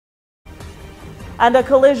And a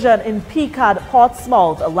collision in Picard,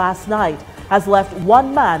 Portsmouth last night has left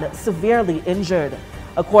one man severely injured.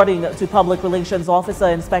 According to Public Relations Officer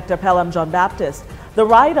Inspector Pelham John Baptist, the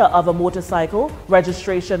rider of a motorcycle,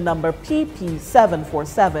 registration number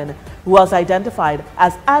PP747, who was identified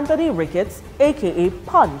as Anthony Ricketts, aka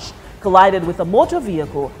Punch, collided with a motor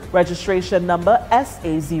vehicle, registration number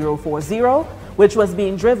SA040, which was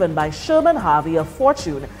being driven by Sherman Harvey of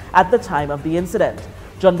Fortune at the time of the incident.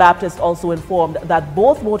 John Baptist also informed that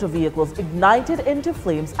both motor vehicles ignited into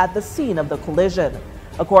flames at the scene of the collision.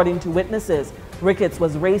 According to witnesses, Ricketts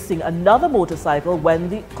was racing another motorcycle when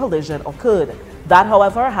the collision occurred. That,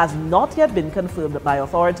 however, has not yet been confirmed by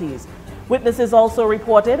authorities. Witnesses also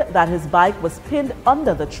reported that his bike was pinned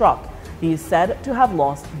under the truck. He is said to have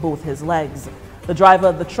lost both his legs. The driver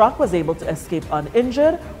of the truck was able to escape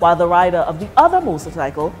uninjured, while the rider of the other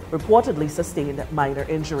motorcycle reportedly sustained minor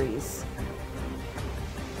injuries.